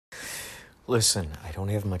Listen, I don't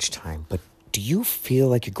have much time, but do you feel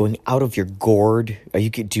like you're going out of your gourd?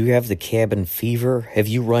 Do you have the cabin fever? Have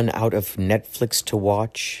you run out of Netflix to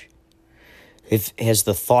watch? Has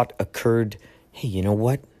the thought occurred, hey, you know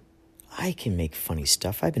what? I can make funny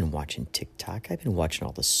stuff. I've been watching TikTok. I've been watching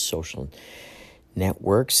all the social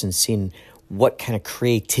networks and seeing what kind of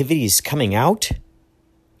creativity is coming out.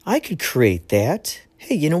 I could create that.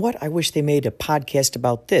 Hey, you know what? I wish they made a podcast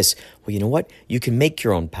about this. Well, you know what? You can make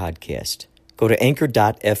your own podcast. Go to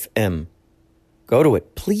anchor.fm. Go to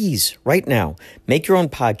it, please, right now. Make your own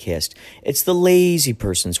podcast. It's the lazy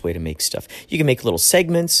person's way to make stuff. You can make little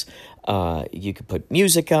segments. You can put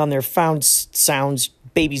music on there, found sounds,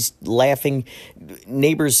 babies laughing,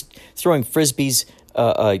 neighbors throwing frisbees,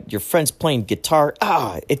 your friends playing guitar.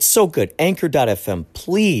 It's so good. Anchor.fm.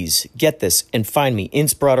 Please get this and find me.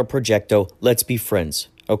 Inspirato Projecto. Let's be friends.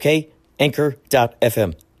 Okay?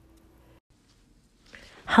 Anchor.fm.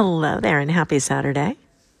 Hello there and happy Saturday.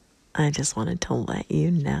 I just wanted to let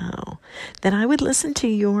you know that I would listen to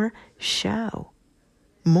your show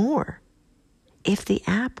more if the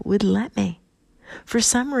app would let me. For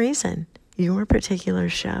some reason, your particular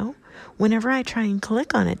show, whenever I try and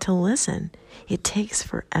click on it to listen, it takes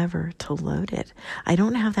forever to load it. I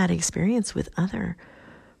don't have that experience with other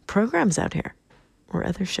programs out here or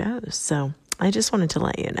other shows. So I just wanted to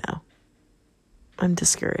let you know. I'm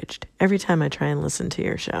discouraged. Every time I try and listen to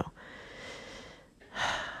your show,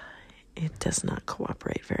 it does not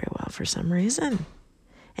cooperate very well for some reason.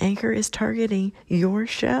 Anchor is targeting your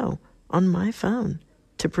show on my phone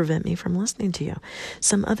to prevent me from listening to you.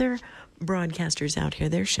 Some other broadcasters out here,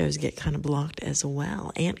 their shows get kind of blocked as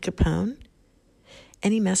well. Aunt Capone,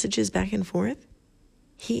 any messages back and forth?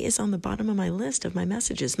 He is on the bottom of my list of my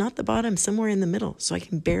messages, not the bottom, somewhere in the middle, so I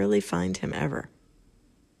can barely find him ever.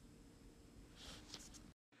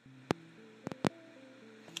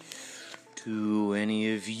 Do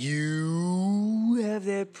any of you have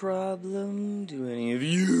that problem?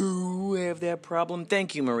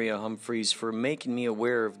 Thank you, Maria Humphreys, for making me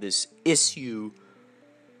aware of this issue.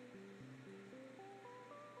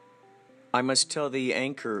 I must tell the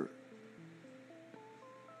Anchor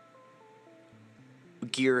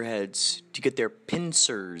gearheads to get their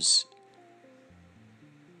pincers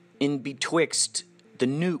in betwixt the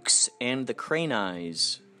nukes and the crane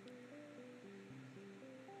eyes.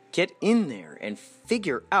 Get in there and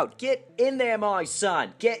figure out. Get in there, my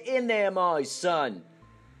son. Get in there, my son.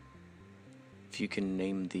 If you can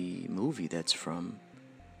name the movie that's from,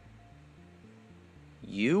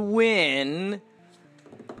 you win.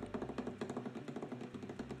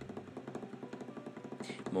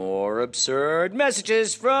 More absurd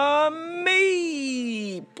messages from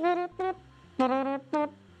me.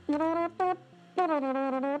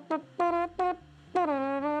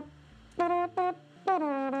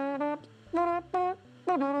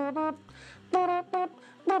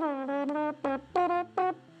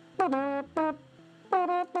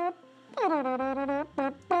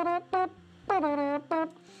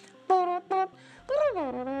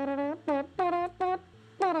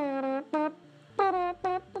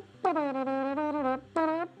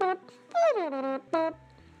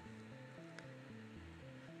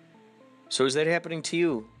 So is that happening to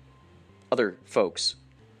you, other folks?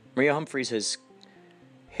 Maria Humphreys has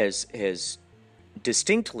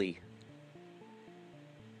distinctly,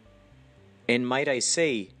 and might I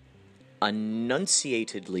say,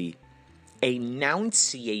 enunciatedly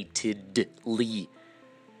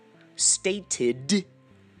stated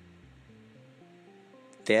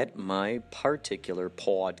that my particular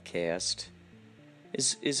podcast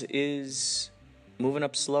is moving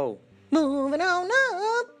up slow. Moving on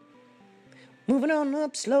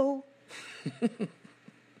up slow.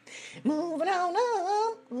 Moving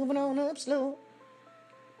on up slow.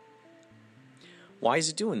 Why is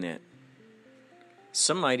it doing that?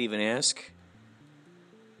 Some might even ask,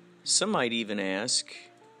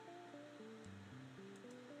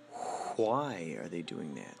 why are they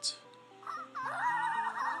doing that?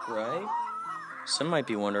 Right? Some might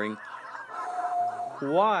be wondering,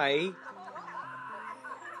 why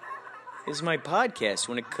is my podcast,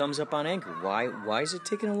 when it comes up on Anchor, why is it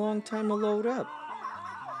taking a long time to load up?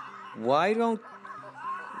 Why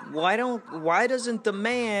doesn't the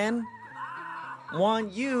man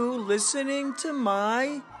want you listening to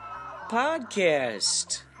my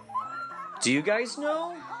podcast? Do you guys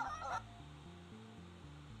know?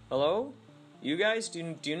 Hello? You guys,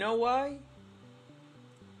 do you know why?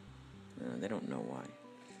 No, they don't know why.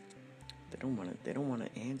 They don't want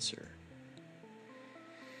to answer.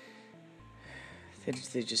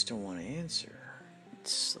 They just don't want to answer.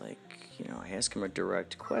 It's like, I ask them a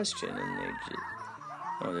direct question and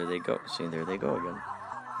Oh, there they go. See, there they go again.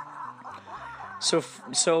 So,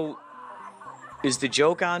 is the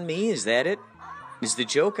joke on me? Is that it? Is the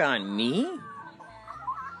joke on me?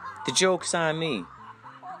 The joke's on me.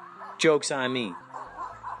 Joke's on me.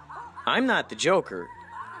 I'm not the Joker.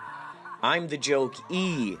 I'm the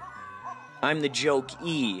joke-e. I'm the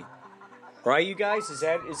joke-e. Right, you guys? Is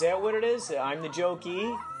that what it is? I'm the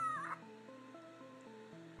joke-e?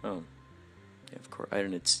 Oh. Yeah, of course. I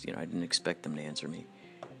didn't expect them to answer me.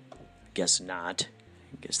 Guess not.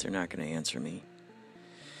 I guess they're not going to answer me.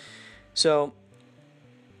 So,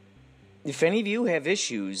 if any of you have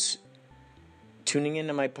issues tuning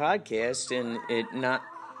into my podcast and it not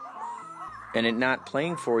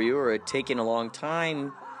playing for you, or it taking a long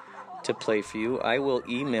time to play for you, I will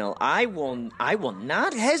email. I will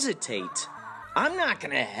not hesitate. I'm not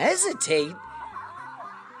going to hesitate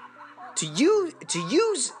to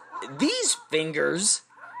use these fingers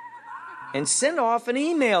and send off an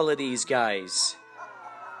email to these guys.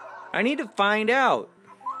 I need to find out.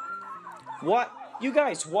 What? You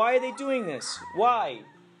guys, why are they doing this? Why?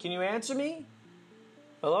 Can you answer me?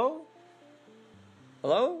 Hello?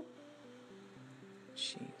 Hello?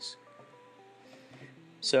 Jeez.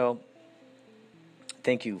 So,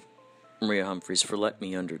 thank you, Maria Humphreys, for let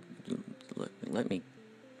me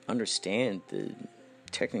understand the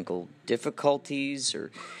technical difficulties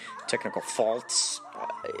or technical faults.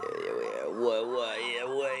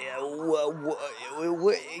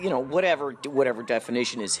 Whatever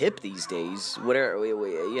definition is hip these days. Whatever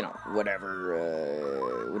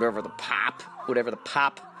the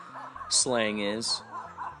pop slang is.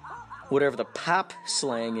 Whatever the pop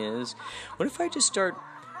slang is. What if I just start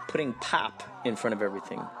putting pop in front of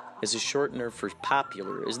everything as a shortener for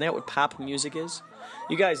popular? Isn't that what pop music is?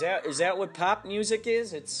 You guys, is that what pop music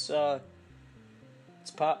is? It's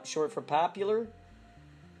pop, short for popular.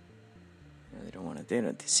 No, they don't want to. They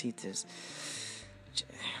don't see this. They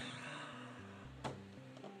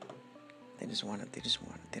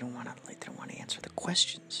don't want to answer the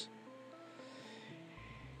questions.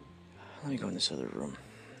 Let me go in this other room.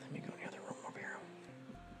 Over here.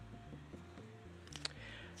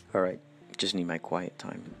 All right, just need my quiet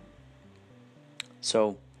time.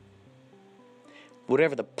 So,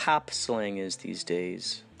 whatever the pop slang is these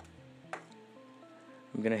days,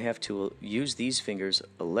 I'm going to have to use these fingers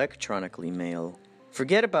electronically mail.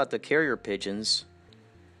 Forget about the carrier pigeons.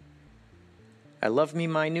 I love me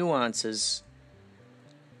my nuances.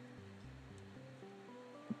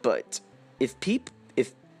 But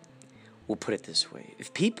we'll put it this way.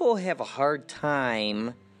 If people have a hard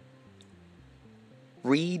time,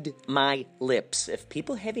 read my lips. If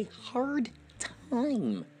people have a hard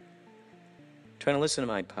time trying to listen to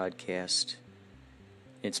my podcast,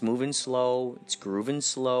 it's moving slow, it's grooving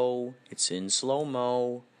slow, it's in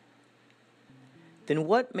slow-mo, then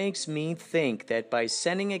what makes me think that by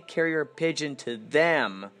sending a carrier pigeon to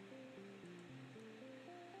them,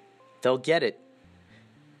 they'll get it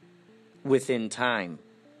within time?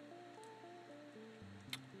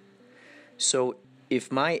 So if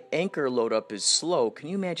my anchor load up is slow, can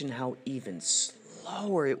you imagine how even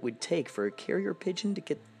slower it would take for a carrier pigeon to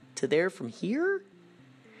get to there from here?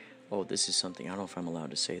 Oh, this is something, I don't know if I'm allowed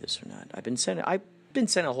to say this or not. I've been sending a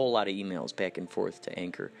whole lot of emails back and forth to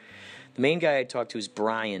Anchor. The main guy I talked to is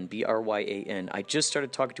Brian, Bryan. I just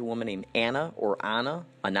started talking to a woman named Anna, or Anna.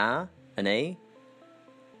 Maybe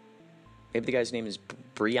the guy's name is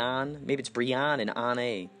Brian. Maybe it's Brian and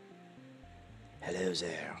Anna. Hello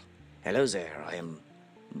there, I am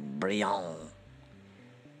Brian.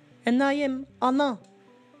 And I am Anna.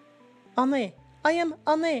 I am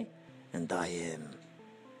Anna. And I am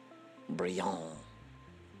Brian.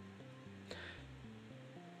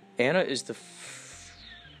 Anna is the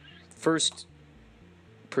first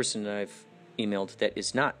person that I've emailed that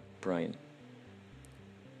is not Brian.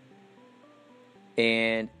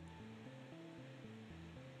 And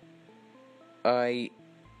I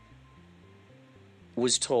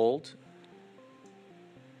was told,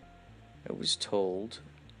 because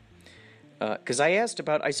I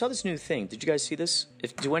saw this new thing. Did you guys see this?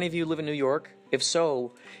 Do any of you live in New York? If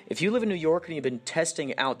so, if you live in New York and you've been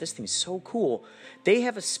testing out, this thing's so cool. They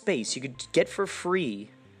have a space you could get for free.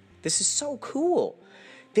 This is so cool.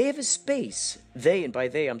 They have a space. And by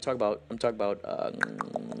they, I'm talking about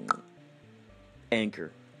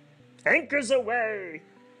Anchor. Anchor's away.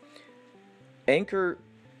 Anchor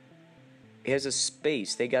has a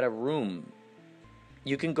space. They got a room.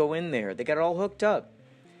 You can go in there. They got it all hooked up.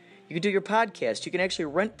 You can do your podcast. You can actually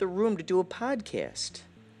rent the room to do a podcast.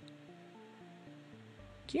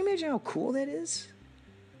 Can you imagine how cool that is?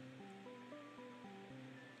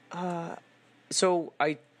 So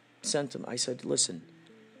I sent them. I said, listen,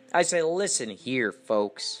 I say, listen here,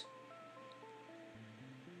 folks.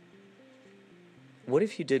 What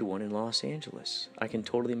if you did one in Los Angeles? I can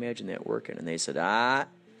totally imagine that working. And they said,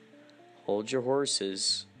 hold your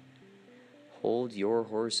horses. Hold your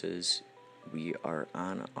horses. We are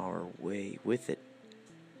on our way with it.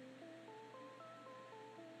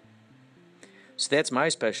 So that's my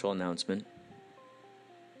special announcement.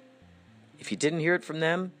 If you didn't hear it from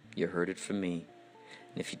them, you heard it from me.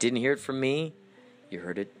 And if you didn't hear it from me, you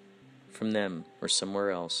heard it from them or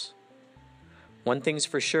somewhere else. One thing's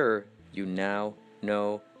for sure, you now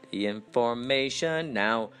know the information.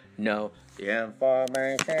 Now know the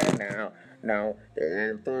information. Now know the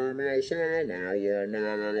information. Now you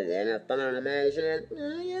know the information.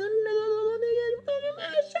 Now you know the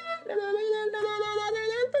information.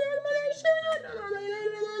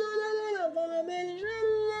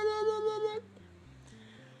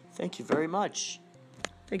 Thank you very much.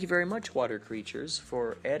 Thank you very much, water creatures,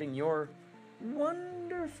 for adding your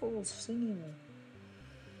wonderful singing.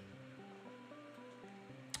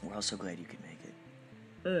 We're all so glad you could make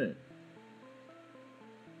it.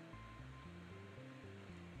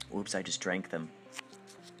 Oops, I just drank them.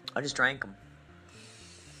 I just drank them.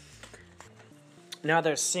 Now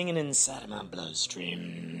they're singing inside of my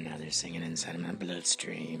bloodstream.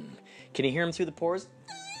 Can you hear them through the pores?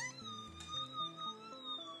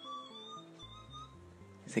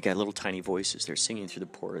 They got little tiny voices. They're singing through the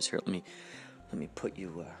pores. Here, let me put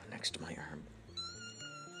you next to my arm.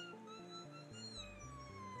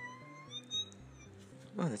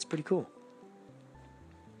 Oh, that's pretty cool.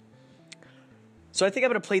 So I think I'm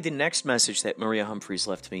going to play the next message that Maria Humphreys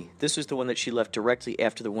left me. This was the one that she left directly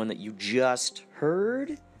after the one that you just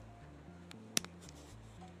heard.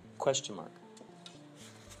 Question mark.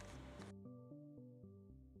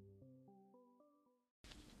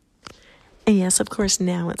 And yes, of course,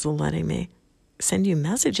 now it's letting me send you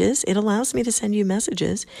messages. It allows me to send you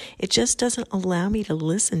messages. It just doesn't allow me to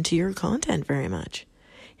listen to your content very much.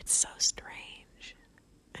 It's so strange.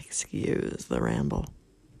 Excuse the ramble.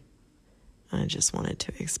 I just wanted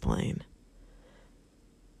to explain.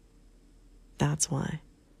 That's why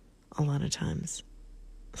a lot of times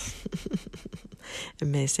it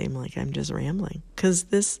may seem like I'm just rambling, because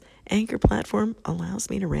this Anchor platform allows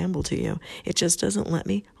me to ramble to you. It just doesn't let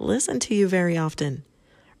me listen to you very often.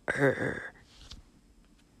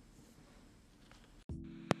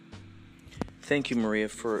 Thank you, Maria,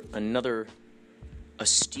 for another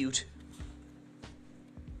astute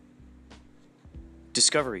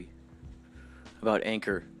discovery about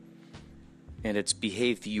Anchor and its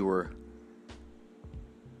behavior.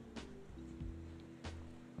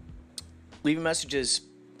 Leaving messages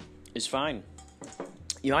is fine.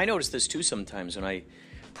 You know, I notice this too sometimes when I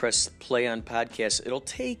press play on podcasts. It'll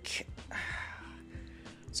take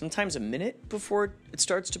sometimes a minute before it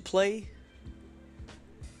starts to play.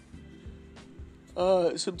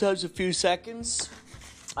 Sometimes a few seconds.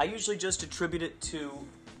 I usually just attribute it to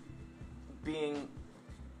being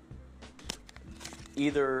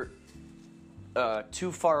either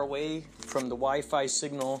too far away from the Wi-Fi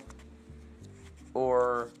signal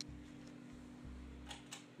or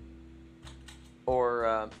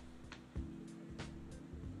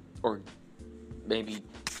maybe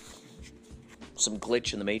some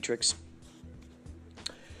glitch in the matrix.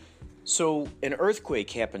 So an earthquake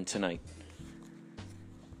happened tonight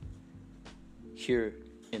here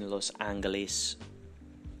in Los Angeles.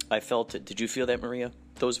 I felt it. Did you feel that, Maria?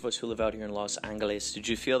 Those of us who live out here in Los Angeles, did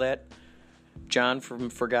you feel that? John from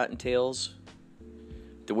Forgotten Tales,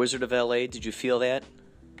 the Wizard of L.A., did you feel that?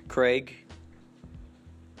 Craig?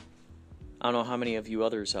 I don't know how many of you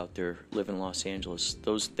others out there live in Los Angeles.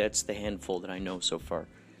 That's the handful that I know so far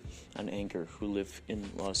on Anchor who live in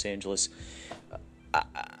Los Angeles.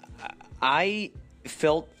 I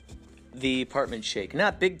felt the apartment shake.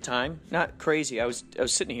 Not big time, not crazy. I was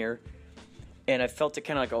sitting here, and I felt it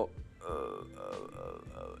kind of like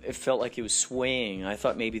it felt like it was swaying. I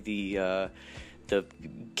thought maybe the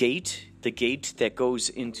gate that goes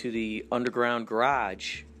into the underground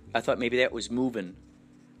garage, I thought maybe that was moving.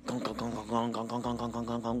 Gong, gong, gong, gong, gong, gong, gong, gong, gong, gong,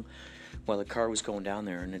 gong, gong, while the car was going down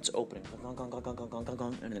there, and it's opening. Gong, gong, gong, gong, gong, gong, gong,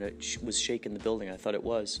 gong, and then it was shaking the building. I thought it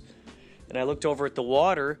was. And I looked over at the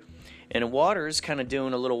water, and the water's kind of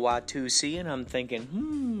doing a little Watusi, and I'm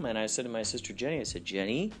thinking, and I said to my sister Jenny, I said,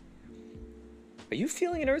 Jenny, are you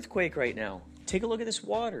feeling an earthquake right now? Take a look at this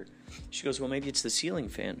water. She goes, well, maybe it's the ceiling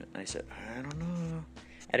fan. And I said, I don't know.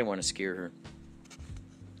 I didn't want to scare her.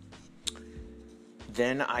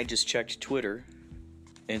 Then I just checked Twitter.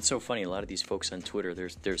 And it's so funny, a lot of these folks on Twitter,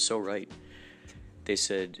 they're so right. They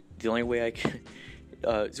said, the only way I can...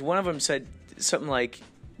 one of them said something like,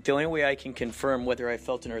 The only way I can confirm whether I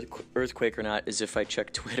felt an earthquake or not is if I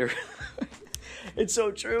check Twitter. It's so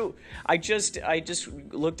true. I just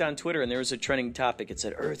looked on Twitter and there was a trending topic. It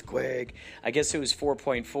said earthquake. I guess it was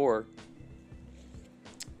 4.4.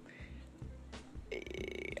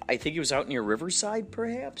 I think it was out near Riverside,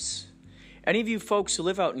 perhaps. Any of you folks who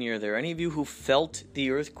live out near there, any of you who felt the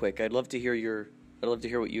earthquake, I'd love to hear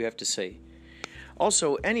what you have to say.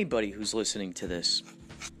 Also, anybody who's listening to this,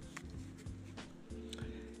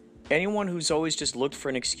 anyone who's always just looked for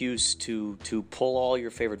an excuse to pull all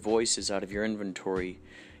your favorite voices out of your inventory,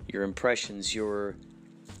 your impressions, your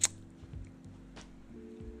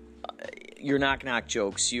knock-knock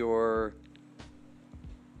jokes, your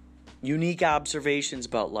unique observations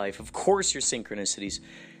about life, of course your synchronicities,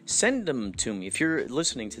 send them to me. If you're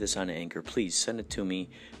listening to this on Anchor, please send it to me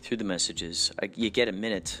through the messages. You get a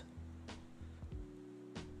minute.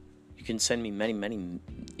 You can send me many, many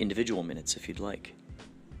individual minutes if you'd like.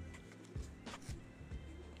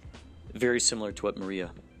 Very similar to what Maria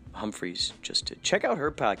Humphreys just did. Check out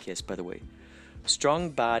her podcast, by the way. Strong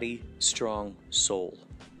Body, Strong Soul.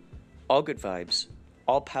 All good vibes.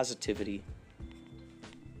 All positivity.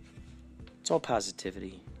 It's all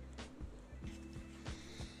positivity.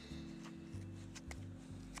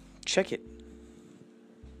 Check it.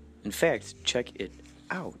 In fact, check it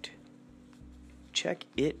out. Check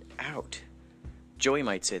it out. Joey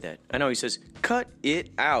might say that. I know he says, cut it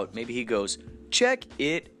out. Maybe he goes, check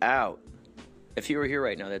it out. If he were here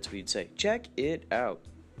right now, that's what he'd say. Check it out.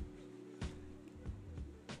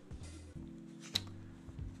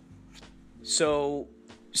 So,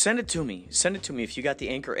 send it to me. Send it to me if you got the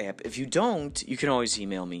Anchor app. If you don't, you can always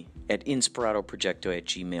email me at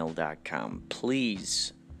inspiratoprojecto@gmail.com.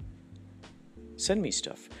 Please. Send me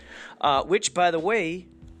stuff. Which, by the way,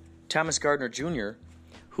 Thomas Gardner Jr.,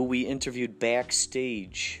 who we interviewed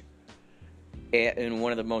backstage in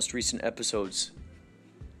one of the most recent episodes,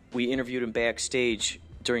 we interviewed him backstage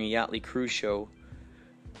during a Yachtly Cruise show.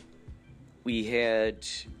 We had,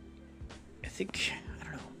 I think,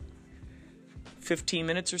 15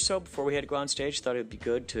 minutes or so before we had to go on stage. Thought it would be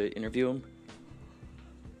good to interview him.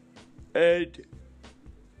 And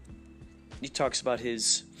he talks about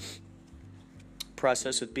his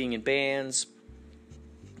process with being in bands,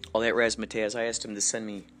 all that razzmatazz. I asked him to send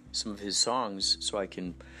me some of his songs so I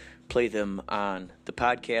can play them on the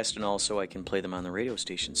podcast and also I can play them on the radio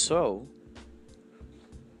station. So,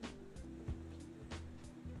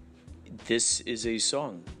 this is a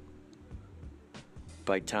song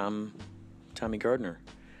by Tommy Gardner.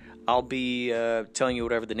 I'll be telling you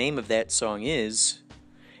whatever the name of that song is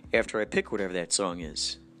after I pick whatever that song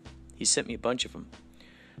is. He sent me a bunch of them.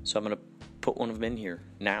 So I'm going to put one of them in here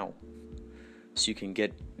now. So you can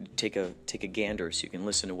take a gander so you can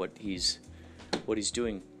listen to what he's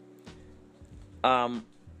doing.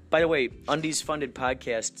 By the way, Undies Funded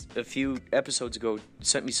Podcast a few episodes ago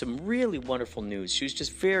sent me some really wonderful news. She was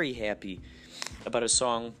just very happy about a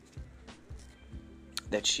song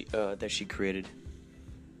that she created.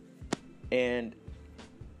 And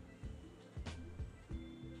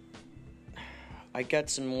I got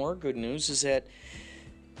some more good news, is that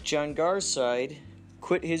John Garside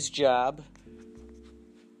quit his job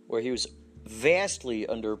where he was vastly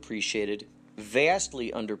underappreciated,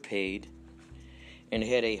 vastly underpaid, and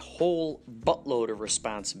had a whole buttload of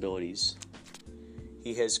responsibilities.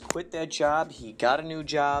 He has quit that job. He got a new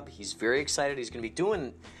job. He's very excited. He's going to be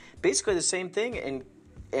doing basically the same thing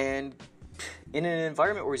and in an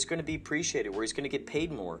environment where he's going to be appreciated, where he's going to get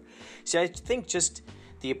paid more. See, I think just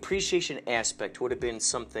the appreciation aspect would have been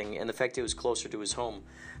something, and the fact that it was closer to his home,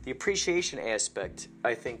 the appreciation aspect,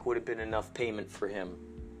 I think, would have been enough payment for him.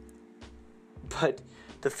 But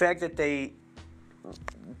the fact that they,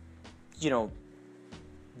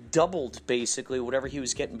 doubled basically whatever he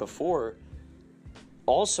was getting before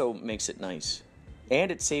also makes it nice.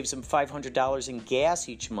 And it saves him $500 in gas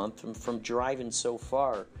each month from driving so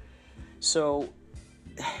far. So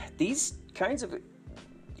these kinds of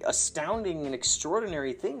astounding and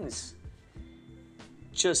extraordinary things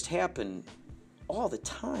just happen all the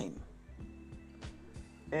time.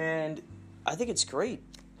 And I think it's great.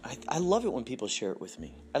 I love it when people share it with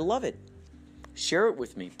me. I love it. Share it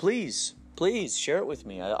with me. Please share it with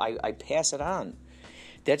me. I pass it on.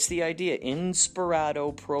 That's the idea.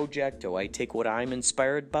 Inspirato projecto. I take what I'm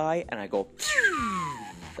inspired by and I go,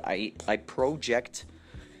 I project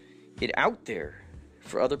it out there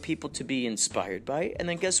for other people to be inspired by. And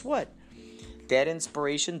then guess what? That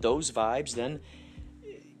inspiration, those vibes, then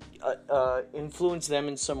influence them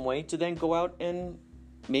in some way to then go out and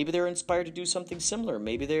maybe they're inspired to do something similar.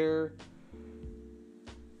 Maybe they're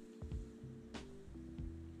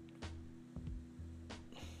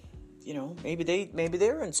maybe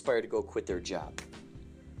they're inspired to go quit their job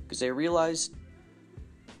because they realize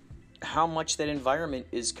how much that environment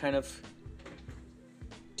is kind of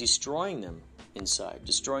destroying them inside,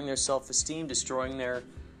 destroying their self-esteem, destroying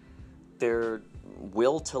their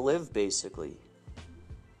will to live, basically.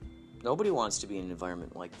 Nobody wants to be in an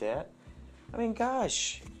environment like that. I mean,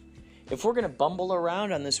 gosh, if we're going to bumble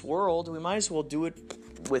around on this world, we might as well do it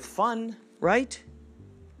with fun, right?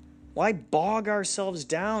 Why bog ourselves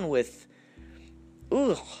down with,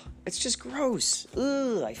 it's just gross.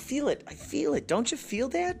 I feel it. Don't you feel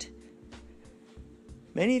that?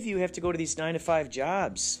 Many of you have to go to these 9-to-5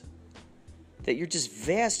 jobs that you're just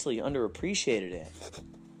vastly underappreciated at.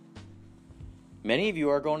 Many of you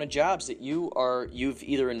are going to jobs that you've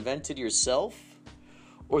either invented yourself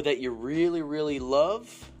or that you really, really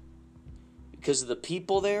love because of the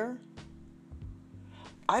people there.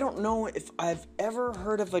 I don't know if I've ever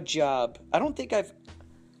heard of a job. I don't think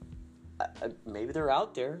maybe they're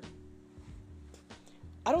out there.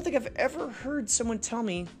 I don't think I've ever heard someone tell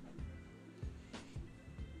me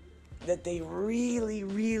that they really,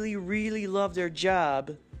 really, really love their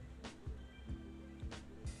job,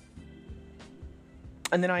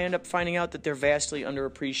 and then I end up finding out that they're vastly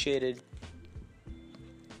underappreciated.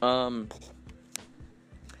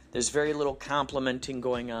 There's very little complimenting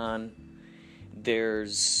going on.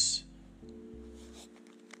 There's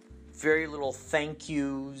very little thank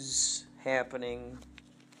yous happening.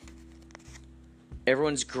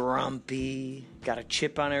 Everyone's grumpy, got a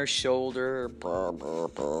chip on their shoulder.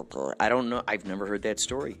 I don't know. I've never heard that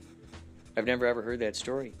story. I've never ever heard that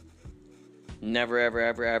story. Never ever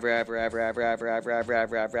ever ever ever ever ever ever ever ever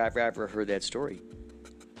ever ever ever ever heard that story.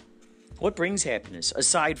 What brings happiness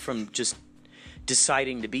aside from just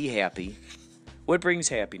deciding to be happy? What brings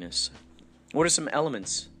happiness? What are some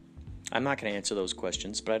elements? I'm not going to answer those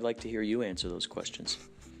questions, but I'd like to hear you answer those questions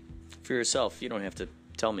for yourself. You don't have to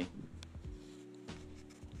tell me.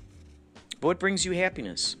 But what brings you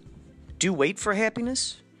happiness? Do you wait for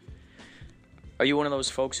happiness? Are you one of those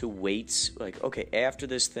folks who waits, like, okay, after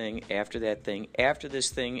this thing, after that thing, after this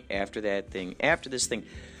thing, after that thing, after this thing,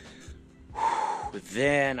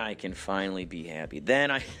 then I can finally be happy. Then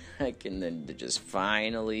I can then just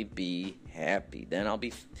finally be happy. Then I'll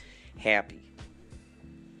be happy.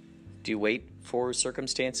 Do you wait for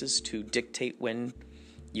circumstances to dictate when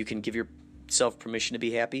you can give yourself permission to be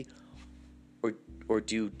happy? Or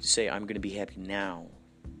do you say, I'm going to be happy now?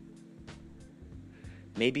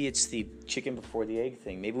 Maybe it's the chicken before the egg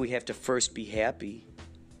thing. Maybe we have to first be happy.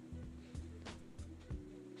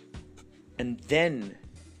 And then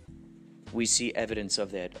we see evidence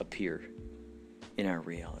of that appear in our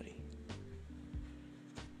reality.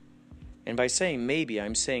 And by saying maybe,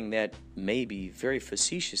 I'm saying that maybe very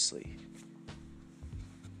facetiously.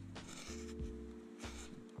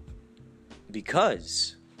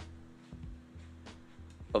 Because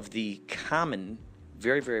of the common,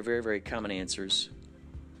 very, very, very, very common answers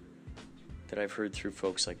that I've heard through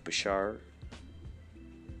folks like Bashar,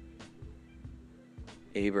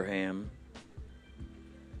 Abraham,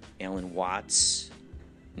 Alan Watts,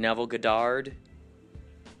 Neville Goddard.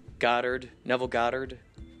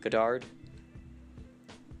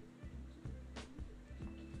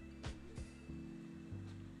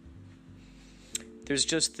 There's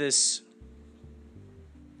just this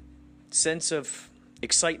sense of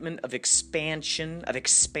excitement, of expansion.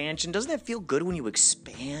 Doesn't that feel good when you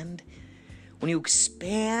expand? When you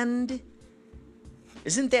expand,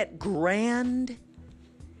 isn't that grand?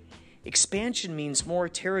 Expansion means more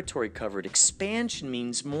territory covered. Expansion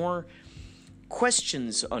means more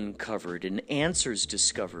questions uncovered and answers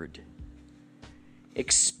discovered.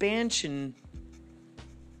 Expansion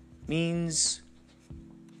means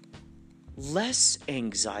less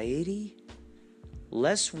anxiety,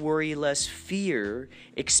 less worry, less fear.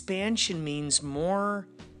 Expansion means more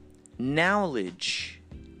knowledge.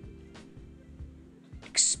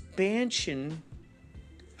 Expansion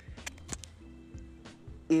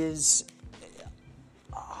is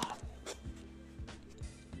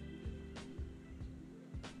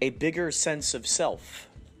a bigger sense of self.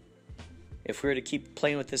 If we were to keep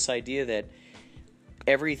playing with this idea that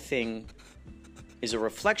everything is a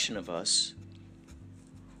reflection of us,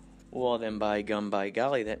 well then by gum, by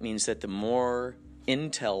golly, that means that the more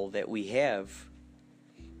intel that we have,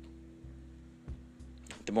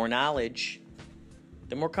 the more knowledge,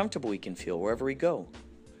 the more comfortable we can feel wherever we go.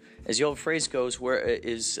 As the old phrase goes,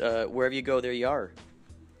 wherever you go, there you are.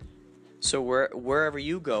 So wherever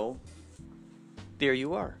you go, there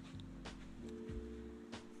you are.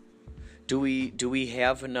 Do we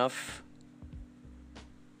have enough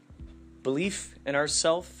belief in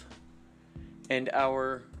ourself and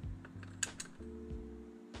our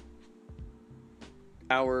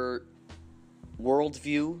our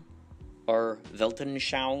worldview, our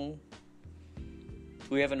Weltanschauung? Do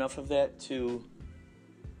we have enough of that to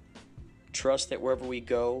trust that wherever we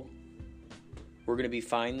go, we're going to be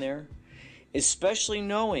fine there? Especially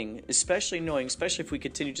if we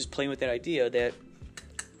continue just playing with that idea that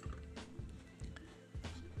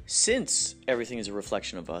since everything is a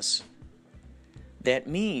reflection of us, that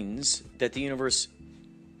means that the universe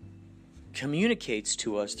communicates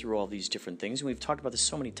to us through all these different things. And we've talked about this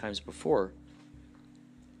so many times before.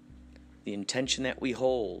 The intention that we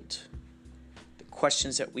hold, the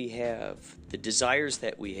questions that we have, the desires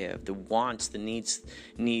that we have, the wants, the needs,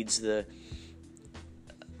 the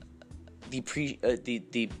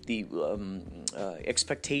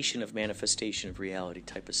expectation of manifestation of reality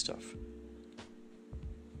type of stuff.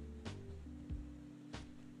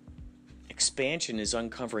 Expansion is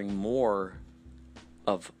uncovering more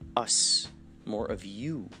of us, more of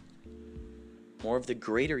you, more of the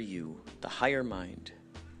greater you, the higher mind.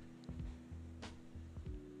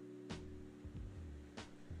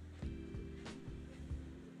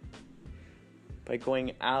 By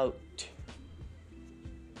going out,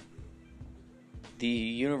 the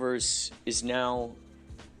universe is now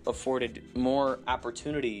afforded more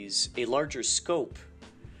opportunities, a larger scope,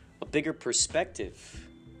 a bigger perspective.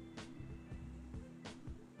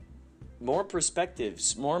 More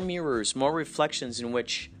perspectives, more mirrors, more reflections in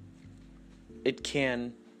which it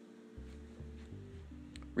can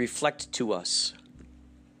reflect to us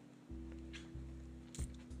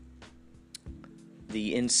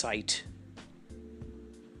the insight,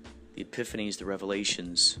 the epiphanies, the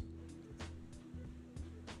revelations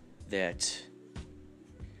that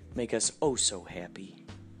make us oh so happy.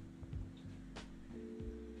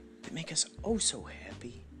 That make us oh so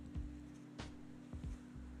happy.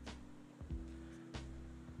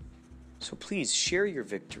 So please share your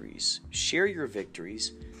victories. Share your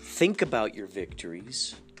victories. Think about your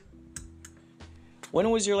victories. When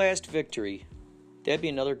was your last victory? That'd be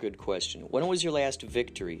another good question. When was your last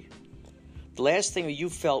victory? The last thing you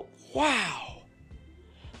felt, wow,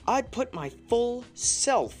 I put my full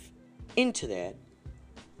self into that,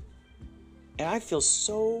 and I feel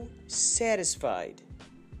so satisfied.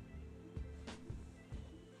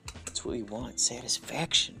 That's what we want,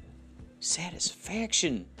 satisfaction.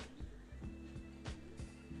 Satisfaction.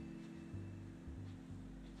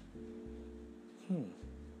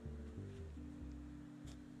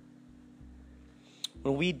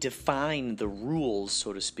 When we define the rules,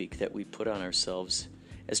 so to speak, that we put on ourselves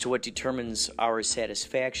as to what determines our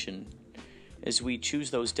satisfaction, as we choose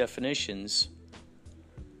those definitions,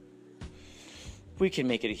 we can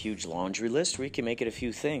make it a huge laundry list, we can make it a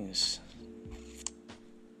few things.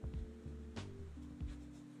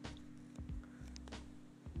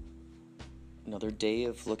 Another day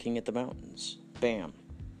of looking at the mountains. Bam.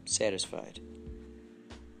 Satisfied.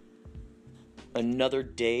 Another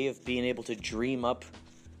day of being able to dream up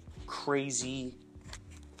crazy,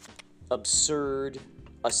 absurd,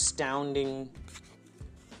 astounding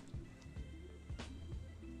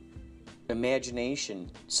imagination,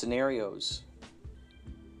 scenarios.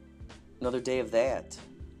 Another day of that.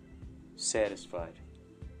 Satisfied.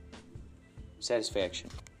 Satisfaction.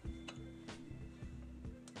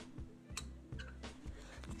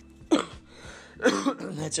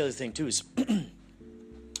 That's the other thing too, is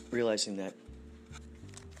realizing that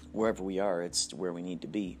wherever we are, it's where we need to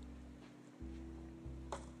be.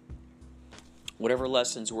 Whatever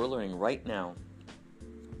lessons we're learning right now,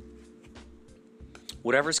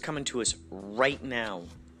 whatever's coming to us right now,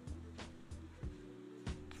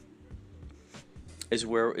 is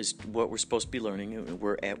what we're supposed to be learning, and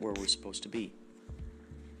we're at where we're supposed to be.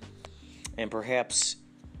 And perhaps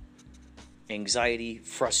anxiety,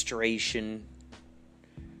 frustration,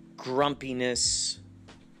 grumpiness,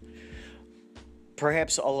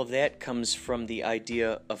 perhaps all of that comes from the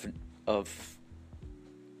idea of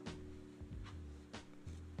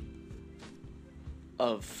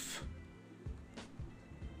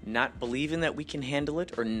not believing that we can handle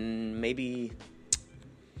it, or maybe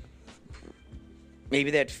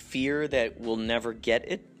that fear that we'll never get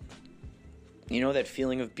it. You know, that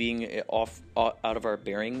feeling of being out of our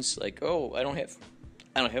bearings, like, oh, I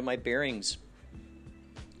don't have my bearings.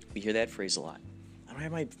 We hear that phrase a lot. I don't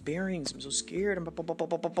have my bearings. I'm so scared.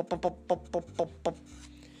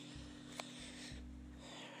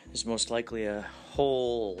 There's most likely a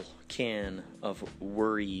whole can of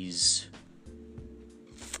worries.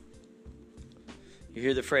 You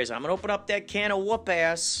hear the phrase, I'm going to open up that can of whoop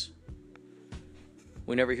ass.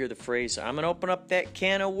 We never hear the phrase, I'm going to open up that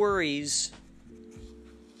can of worries.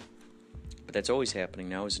 But that's always happening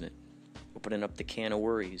now, isn't it? Opening up the can of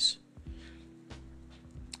worries.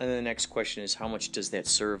 And then the next question is, how much does that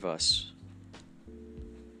serve us?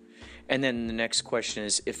 And then the next question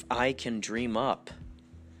is, if I can dream up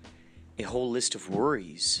a whole list of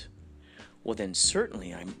worries, well, then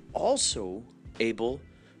certainly I'm also able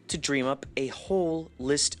to dream up a whole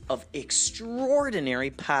list of extraordinary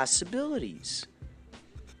possibilities.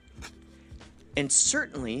 And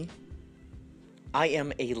certainly I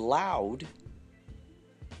am allowed,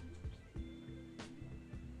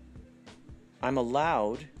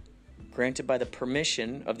 granted by the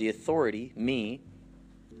permission of the authority, me,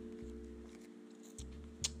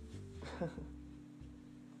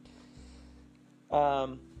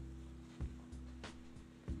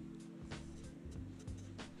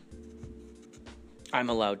 I'm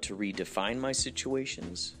allowed to redefine my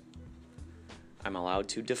situations. I'm allowed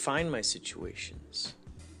to define my situations.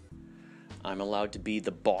 I'm allowed to be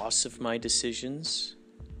the boss of my decisions.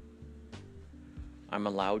 I'm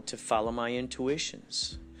allowed to follow my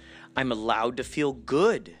intuitions. I'm allowed to feel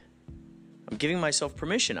good. I'm giving myself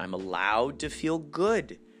permission. I'm allowed to feel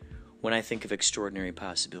good when I think of extraordinary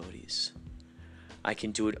possibilities. I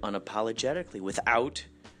can do it unapologetically without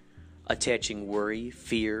attaching worry,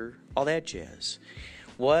 fear, all that jazz.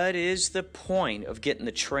 What is the point of getting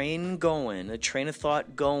the train going, the train of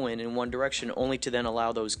thought going in one direction, only to then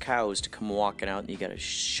allow those cows to come walking out and you got to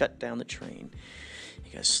shut down the train?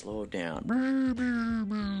 You got to slow it down.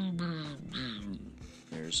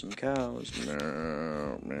 There's some cows.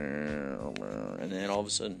 And then all of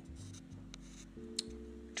a sudden,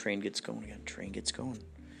 train gets going again. Train gets going.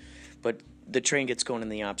 But the train gets going in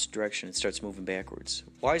the opposite direction. It starts moving backwards.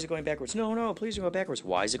 Why is it going backwards? No, please don't go backwards.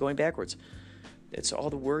 Why is it going backwards? It's all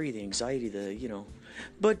the worry, the anxiety,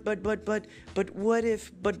 but what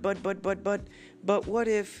if, but what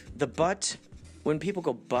if, the but, when people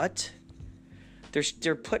go but,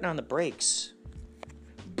 they're putting on the brakes.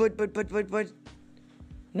 But,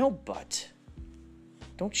 no but.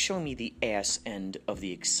 Don't show me the ass end of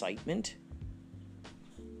the excitement.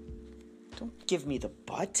 Don't give me the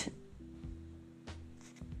but.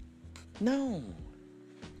 No.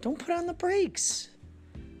 Don't put on the brakes.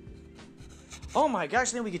 Oh my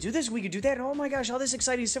gosh, then we could do this, we could do that. Oh my gosh, all this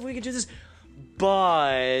exciting stuff, we could do this.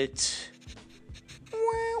 But,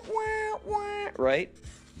 right?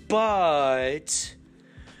 But,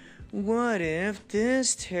 what if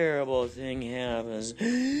this terrible thing happens?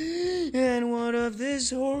 And what if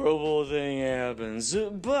this horrible thing happens?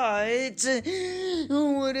 But,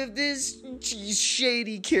 what if this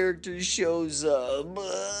shady character shows up?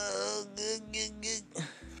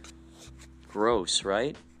 Gross,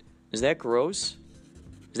 right? Is that gross?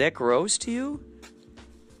 Is that gross to you?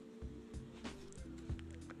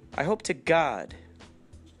 I hope to God,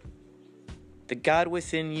 the God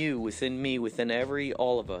within you, within me, within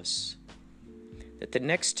all of us, that the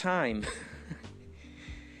next time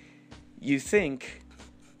you think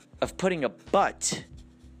of putting a but,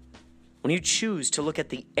 when you choose to look at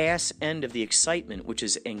the ass end of the excitement, which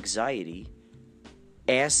is anxiety,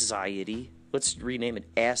 ass-ziety, let's rename it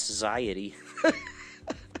ass-ziety.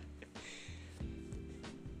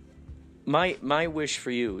 My wish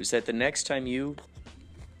for you is that the next time you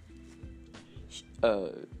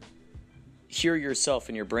hear yourself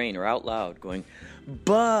in your brain or out loud going,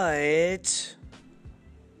 but,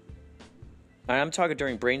 and I'm talking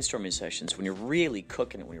during brainstorming sessions when you're really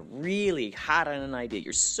cooking it, when you're really hot on an idea,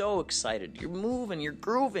 you're so excited, you're moving, you're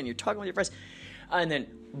grooving, you're talking with your friends, and then,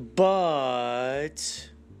 but,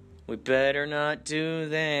 we better not do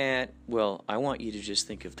that. Well, I want you to just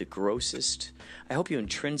think of the grossest. I hope you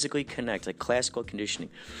intrinsically connect, like classical conditioning.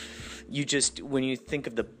 You just, when you think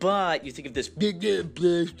of the but, you think of this big.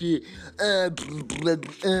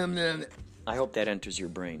 I hope that enters your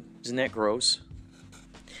brain. Isn't that gross?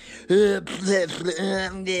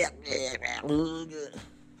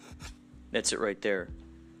 That's it right there.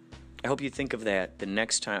 I hope you think of that the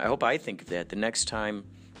next time. I hope I think of that the next time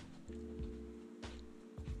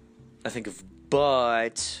I think of,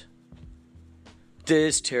 but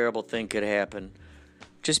this terrible thing could happen.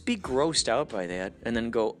 Just be grossed out by that and then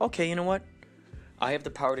go, okay, you know what? I have the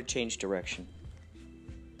power to change direction.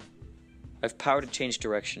 I have power to change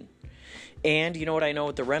direction. And you know what I know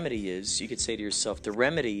what the remedy is? You could say to yourself, the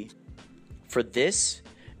remedy for this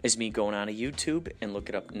is me going on a YouTube and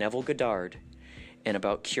looking up Neville Goddard and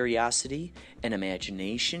about curiosity and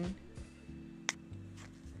imagination.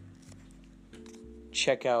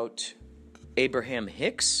 Check out Abraham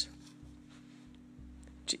Hicks.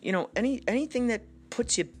 You know, anything that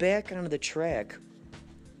puts you back onto the track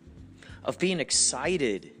of being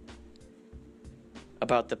excited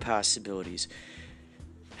about the possibilities.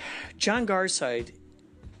 John Garside,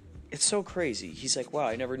 it's so crazy. He's like, wow,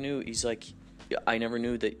 I never knew. He's like, I never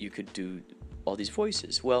knew that you could do all these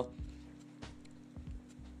voices. Well,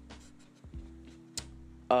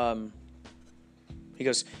 he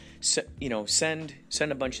goes, send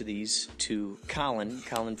a bunch of these to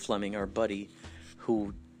Colin Fleming, our buddy,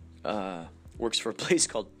 who works for a place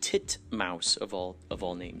called Titmouse of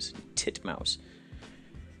all names, Titmouse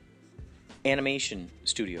Animation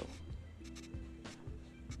Studio.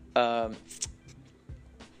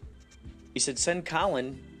 He said, send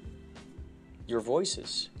Colin your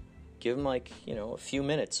voices. Give him a few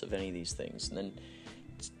minutes of any of these things, and then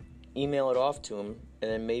email it off to him, and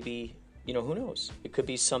then maybe, who knows? It could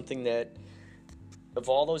be something that, of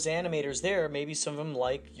all those animators there, maybe some of them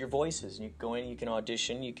like your voices, and you go in, you can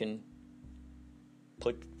audition, you can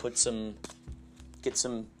get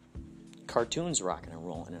some cartoons rocking and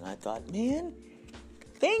rolling. And I thought, man,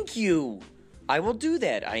 thank you. I will do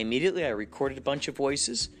that. I recorded a bunch of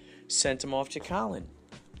voices, sent them off to Colin.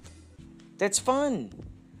 That's fun.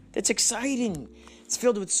 That's exciting. It's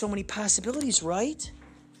filled with so many possibilities, right?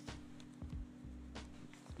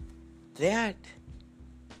 That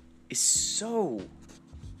is so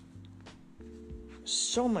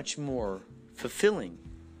much more fulfilling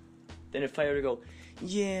than if I were to go,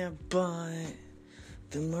 yeah, but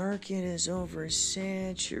the market is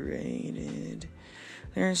oversaturated.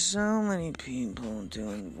 There's so many people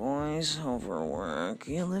doing voiceover work.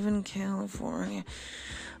 You live in California.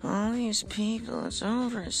 All these people, it's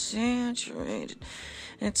oversaturated.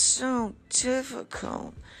 It's so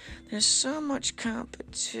difficult. There's so much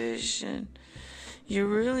competition. You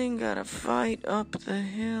really gotta fight up the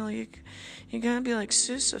hill. You gotta be like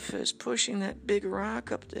Sisyphus pushing that big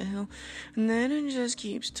rock up the hill, and then it just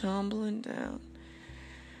keeps tumbling down.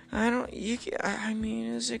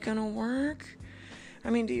 Is it gonna work?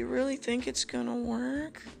 Do you really think it's gonna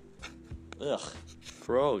work? Ugh,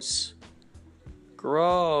 gross.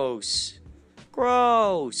 Gross.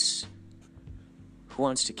 Who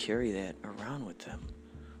wants to carry that around with them?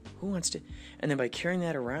 Who wants to? And then by carrying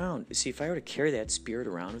that around, see, if I were to carry that spirit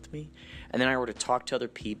around with me, and then I were to talk to other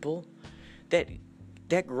people, that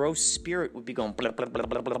gross spirit would be going blah, blah, blah,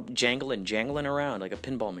 blah, blah, jangling around like a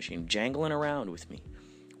pinball machine, jangling around with me.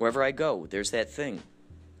 Wherever I go, there's that thing.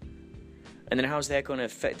 And then how's that going to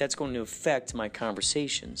affect? That's going to affect my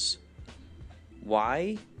conversations.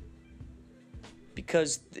 Why?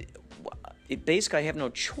 Because basically I have no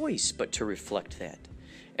choice but to reflect that.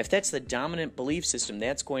 If that's the dominant belief system,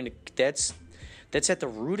 that's at the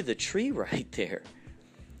root of the tree right there.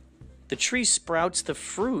 The tree sprouts the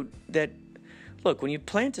fruit that, look, when you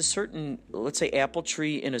plant a certain, let's say, apple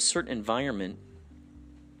tree in a certain environment,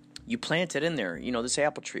 you plant it in there. This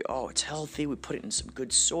apple tree, oh, it's healthy. We put it in some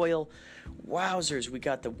good soil. Wowzers, we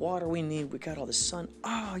got the water we need. We got all the sun.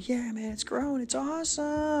 Oh, yeah, man, it's growing. It's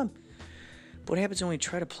awesome. But what happens when we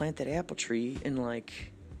try to plant that apple tree in, I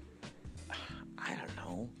don't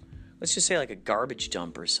know, let's just say like a garbage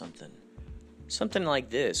dump or something. Something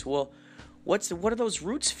like this. Well, what are those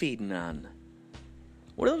roots feeding on?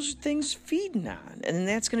 What are those things feeding on? And then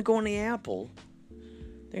that's going to go in the apple.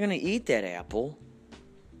 They're going to eat that apple.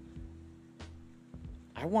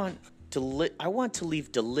 I want to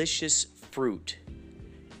leave delicious fruit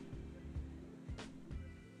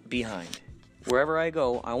behind. Wherever I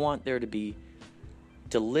go, I want there to be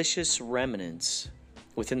delicious remnants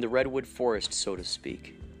within the redwood forest, so to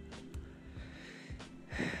speak,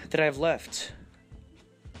 that I've left.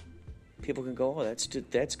 People can go, oh, that's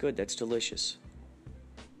good, that's delicious.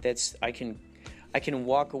 I can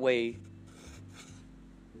walk away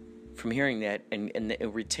from hearing that and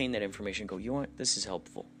retain that information. Go, you know what? This is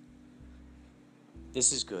helpful.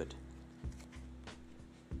 This is good.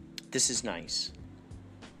 This is nice.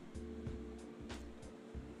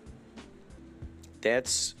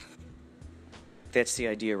 That's the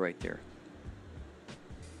idea right there.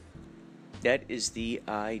 That is the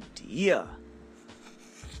idea.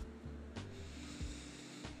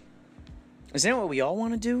 Is that what we all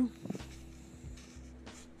want to do?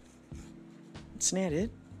 Isn't that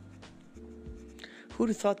it? Who'd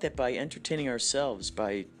have thought that by entertaining ourselves,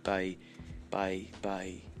 by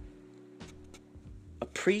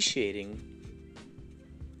appreciating,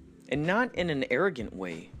 and not in an arrogant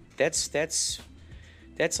way. That's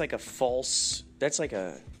like a false. That's like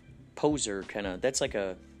a poser kind of. That's like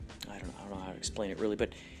a. I don't know how to explain it really, but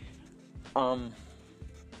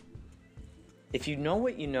if you know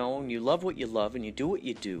what you know and you love what you love and you do what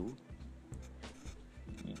you do,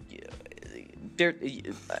 there's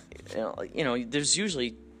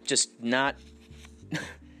usually just not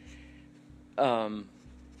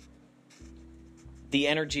the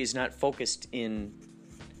energy is not focused in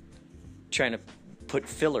trying to put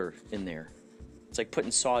filler in there. It's like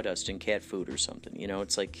putting sawdust in cat food or something,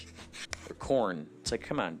 it's like, or corn. It's like,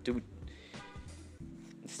 come on, dude.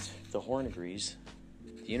 The horn agrees.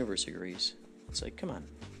 The universe agrees. It's like, come on.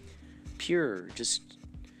 Pure, just,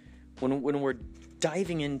 when we're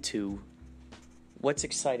diving into what's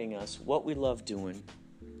exciting us, what we love doing,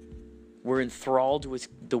 we're enthralled with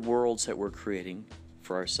the worlds that we're creating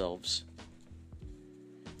for ourselves.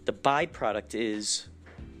 The byproduct is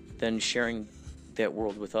then sharing that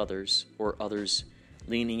world with others, or others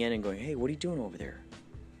leaning in and going, hey, what are you doing over there?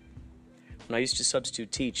 When I used to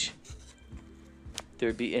substitute teach,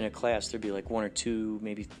 there'd be in a class, there'd be like 1 or 2,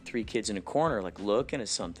 maybe 3 kids in a corner, like looking at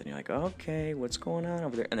something. You're like, okay, what's going on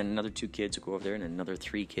over there? And then another 2 kids would go over there, and another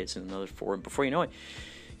 3 kids, and another 4. And before you know it,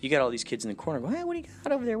 you got all these kids in the corner going, hey, what do you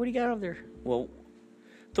got over there? What do you got over there? Well,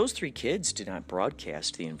 those 3 kids did not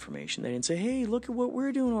broadcast the information. They didn't say, hey, look at what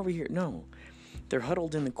we're doing over here. No, they're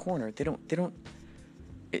huddled in the corner. They don't,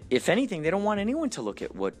 if anything, they don't want anyone to look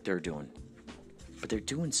at what they're doing. But they're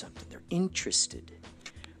doing something. They're interested.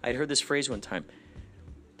 I'd heard this phrase one time.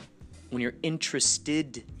 When you're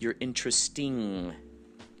interested, you're interesting.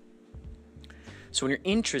 So when you're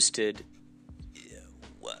interested,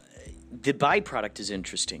 the byproduct is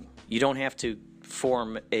interesting. You don't have to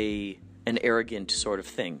form an arrogant sort of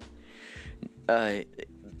thing. In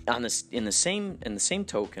the same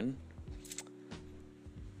token,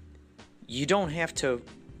 you don't have to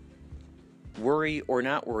worry or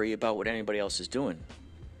not worry about what anybody else is doing.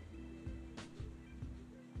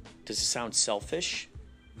 Does it sound selfish?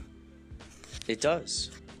 It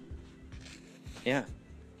does. Yeah.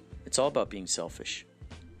 It's all about being selfish.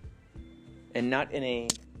 And not in a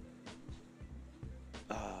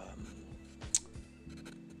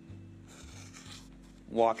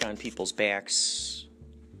walk on people's backs,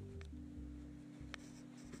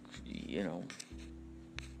 you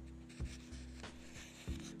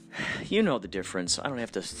know the difference. I don't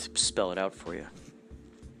have to spell it out for you.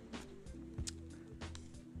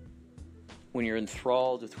 When you're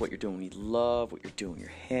enthralled with what you're doing, when you love what you're doing, you're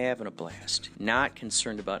having a blast. Not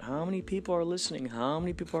concerned about how many people are listening, how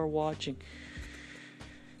many people are watching.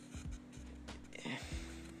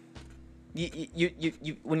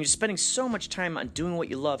 When you're spending so much time on doing what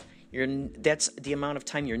you love, that's the amount of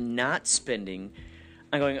time you're not spending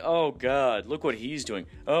on going, oh God, look what he's doing.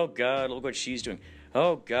 Oh God, look what she's doing.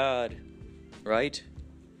 Oh God, right?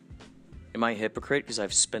 Am I a hypocrite because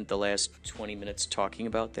I've spent the last 20 minutes talking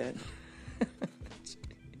about that?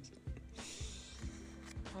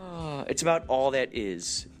 It's about all that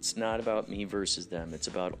is. It's not about me versus them. It's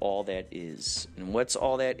about all that is. And what's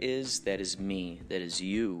all that is? That is me. That is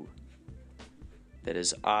you. That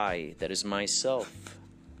is I. That is myself.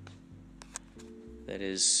 That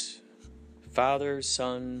is Father,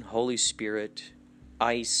 Son, Holy Spirit,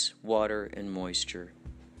 ice, water, and moisture.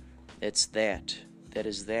 It's that. That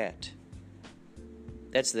is that.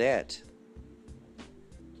 That's that.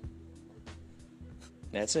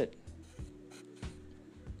 That's it.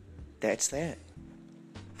 That's that.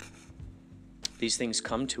 These things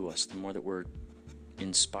come to us the more that we're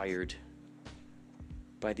inspired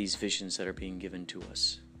by these visions that are being given to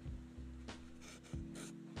us.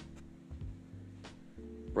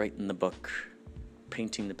 Writing the book,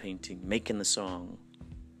 painting the painting, making the song,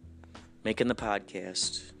 making the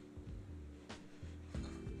podcast.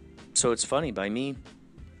 So it's funny, by me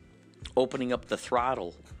opening up the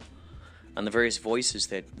throttle on the various voices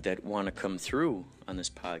that want to come through on this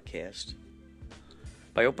podcast,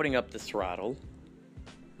 by opening up the throttle,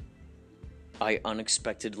 I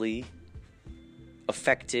unexpectedly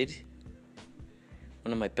affected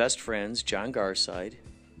one of my best friends, John Garside.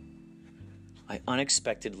 I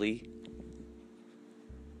unexpectedly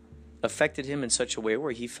affected him in such a way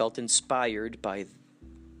where he felt inspired by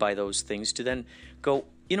those things to then go,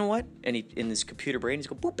 you know what? And he, in his computer brain, he's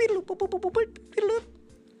going, boop, beedle, boop, boop, boop, boop, boop, beedle.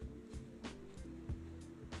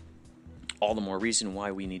 All the more reason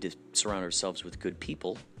why we need to surround ourselves with good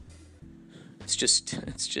people. It's just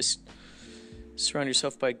surround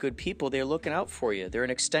yourself by good people. They're looking out for you. They're an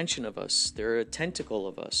extension of us. They're a tentacle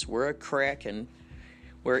of us. We're a kraken.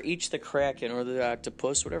 We're each the kraken or the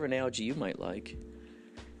octopus, whatever analogy you might like.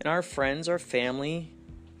 And our friends, our family,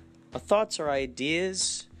 our thoughts, our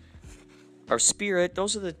ideas, our spirit,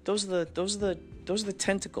 those are the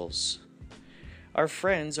tentacles. Our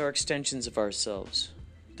friends are extensions of ourselves.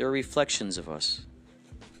 They're reflections of us.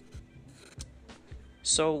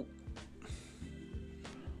 So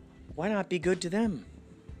why not be good to them?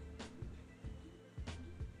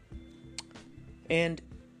 And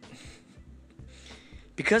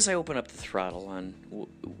because I open up the throttle on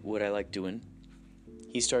what I like doing,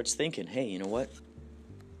 he starts thinking, hey, you know what?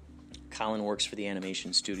 Colin works for the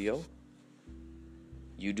animation studio.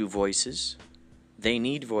 You do voices. They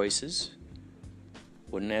need voices.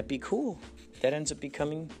 Wouldn't that be cool? That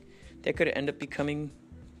could end up becoming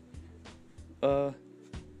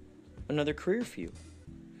another career for you.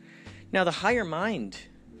 Now, the higher mind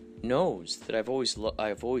knows that I've always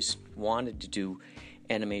wanted to do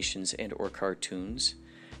animations and or cartoons,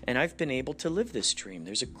 and I've been able to live this dream.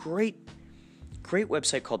 There's a great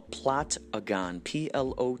website called Plotagon,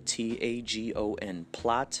 Plotagon,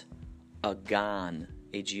 Plotagon, Agon,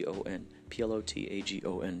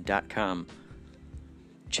 Plotagon.com.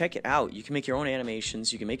 Check it out. You can make your own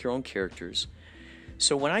animations. You can make your own characters.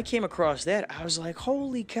 So when I came across that, I was like,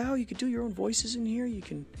 holy cow, you could do your own voices in here. You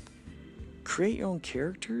can create your own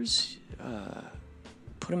characters,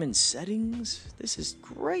 put them in settings. This is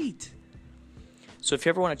great. So if you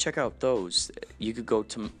ever want to check out those, you could go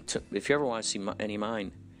to if you ever want to see any of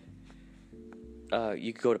mine,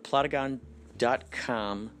 you could go to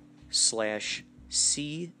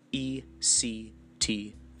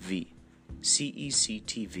plotagon.com/CECTV.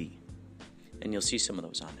 CECTV. And you'll see some of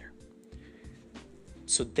those on there.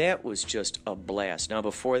 So that was just a blast. Now,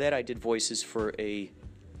 before that, I did voices for an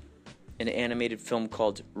animated film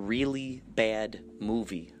called Really Bad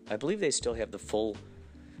Movie. I believe they still have the full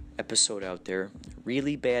episode out there.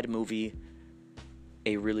 Really Bad Movie,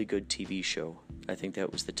 a really good TV show. I think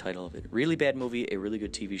that was the title of it. Really Bad Movie, a really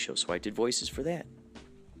good TV show. So I did voices for that.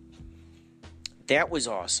 That was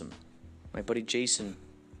awesome. My buddy Jason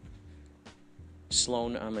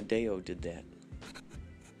Sloan Amadeo did that.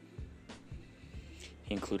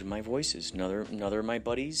 He included my voices. Another of my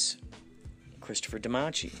buddies, Christopher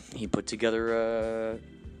Damachi. He put together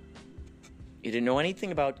he didn't know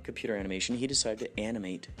anything about computer animation. He decided to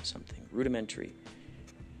animate something rudimentary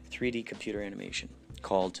 3D computer animation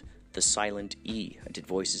called The Silent E. I did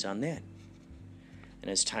voices on that.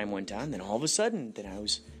 And as time went on, then all of a sudden,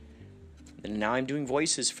 now I'm doing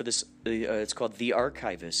voices for this. It's called The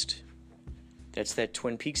Archivist. That's that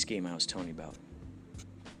Twin Peaks game I was telling you about.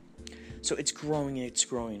 So it's growing.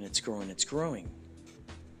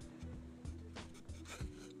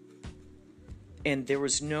 And there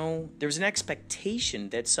was an expectation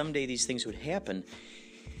that someday these things would happen.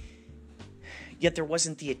 Yet there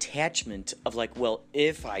wasn't the attachment of like, well,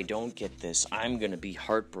 if I don't get this, I'm going to be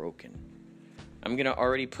heartbroken. I'm going to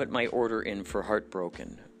already put my order in for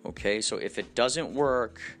heartbroken. Okay, so if it doesn't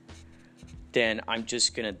work, then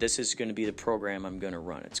this is going to be the program I'm going to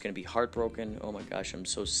run. It's going to be heartbroken. Oh my gosh, I'm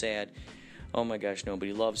so sad. Oh my gosh,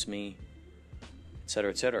 nobody loves me, etc.,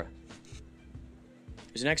 etc.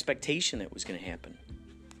 There's an expectation that was going to happen.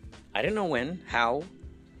 I didn't know when, how,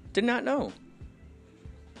 did not know.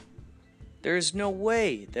 There is no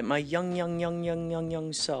way that my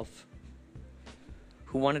young self,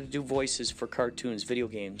 who wanted to do voices for cartoons, video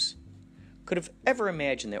games, could have ever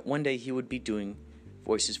imagined that one day he would be doing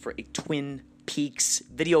voices for a Twin Peaks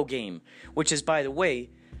video game, which is, by the way,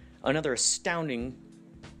 another astounding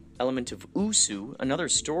element of Usu, another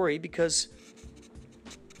story, because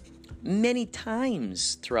many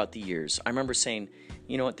times throughout the years, I remember saying,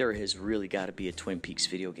 you know what, there has really got to be a Twin Peaks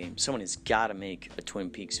video game. Someone has got to make a Twin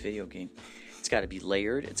Peaks video game. It's got to be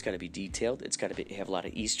layered, it's got to be detailed, it's got to have a lot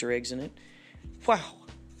of Easter eggs in it. Wow.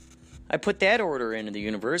 I put that order into the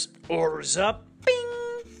universe. Orders up. Bing!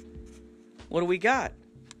 What do we got?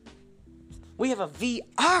 We have a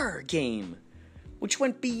VR game, which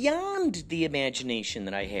went beyond the imagination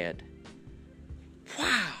that I had.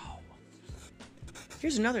 Wow.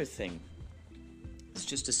 Here's another thing. It's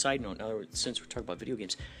just a side note. In other words, since we're talking about video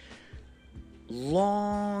games,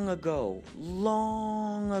 long ago,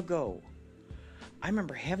 I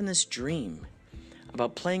remember having this dream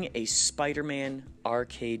about playing a Spider-Man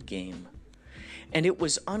arcade game. And it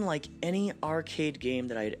was unlike any arcade game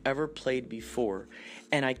that I had ever played before.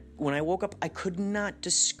 And when I woke up, I could not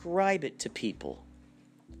describe it to people.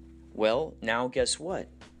 Well, now guess what?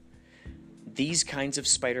 These kinds of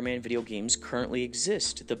Spider-Man video games currently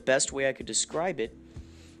exist. The best way I could describe it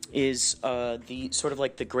is the sort of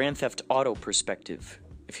like the Grand Theft Auto perspective,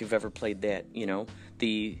 if you've ever played that, you know,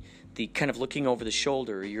 the kind of looking over the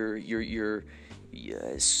shoulder. You're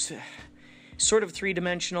sort of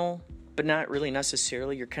three-dimensional, but not really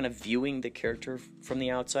necessarily. You're kind of viewing the character from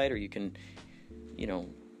the outside, or you can,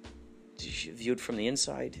 view it from the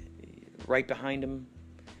inside, right behind him,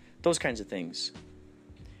 those kinds of things.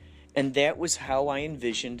 And that was how I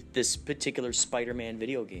envisioned this particular Spider-Man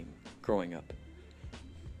video game growing up.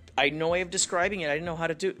 I had no way of describing it. I didn't know how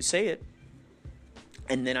to say it.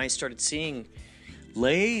 And then I started seeing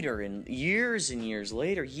later, and years and years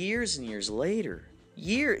later,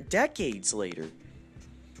 decades later,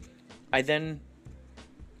 I then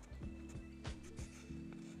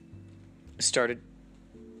started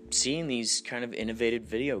seeing these kind of innovative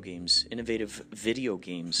video games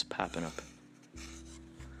popping up.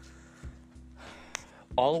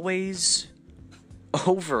 Always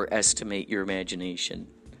overestimate your imagination.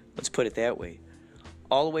 Let's put it that way.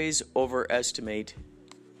 Always overestimate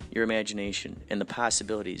your imagination and the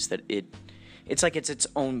possibilities that it's like it's its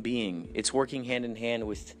own being. It's working hand in hand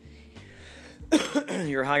with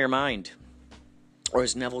your higher mind. Or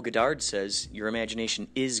as Neville Goddard says, your imagination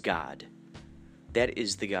is God. That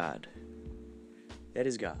is the God. That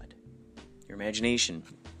is God. Your imagination.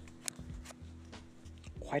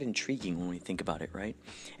 Quite intriguing when we think about it, right?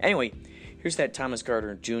 Anyway, here's that Thomas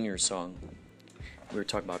Gardner Jr. song we were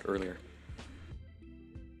talking about earlier.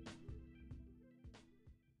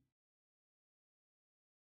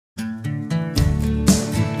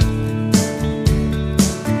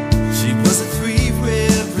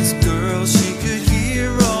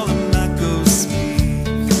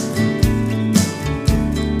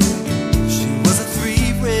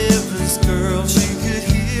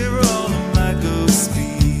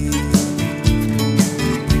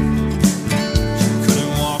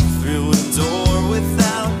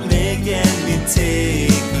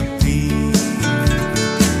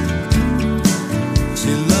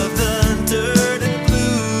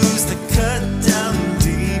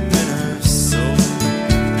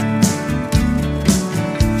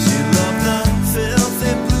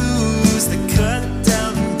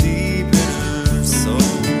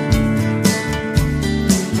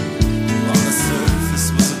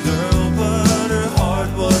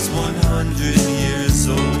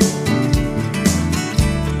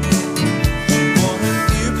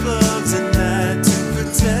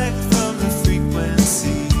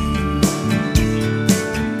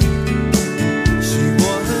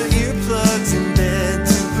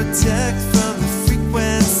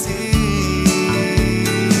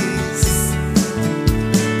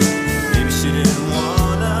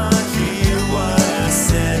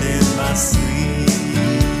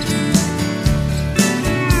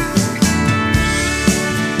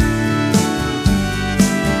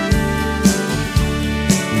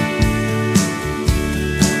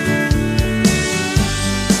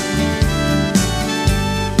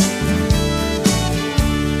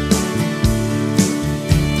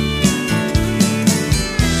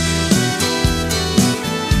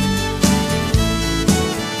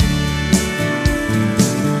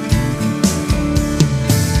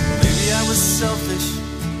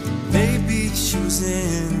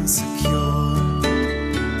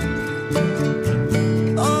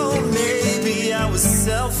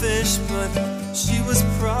 But she was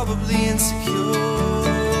probably insecure.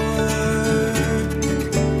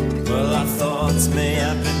 Well, our thoughts may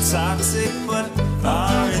have been toxic, but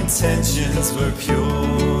our intentions were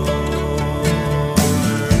pure.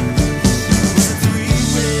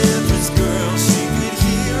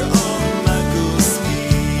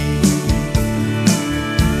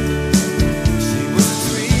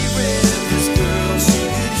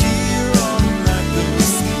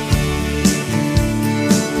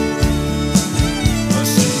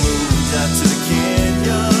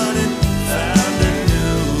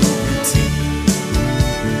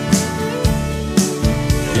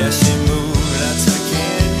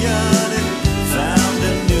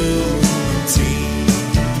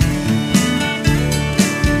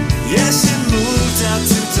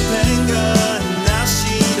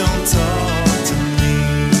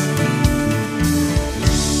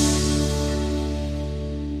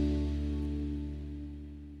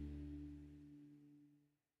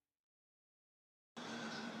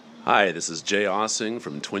 Hi, this is Jay Ossing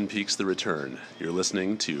from Twin Peaks The Return. You're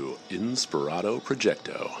listening to Inspirato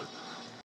Projecto.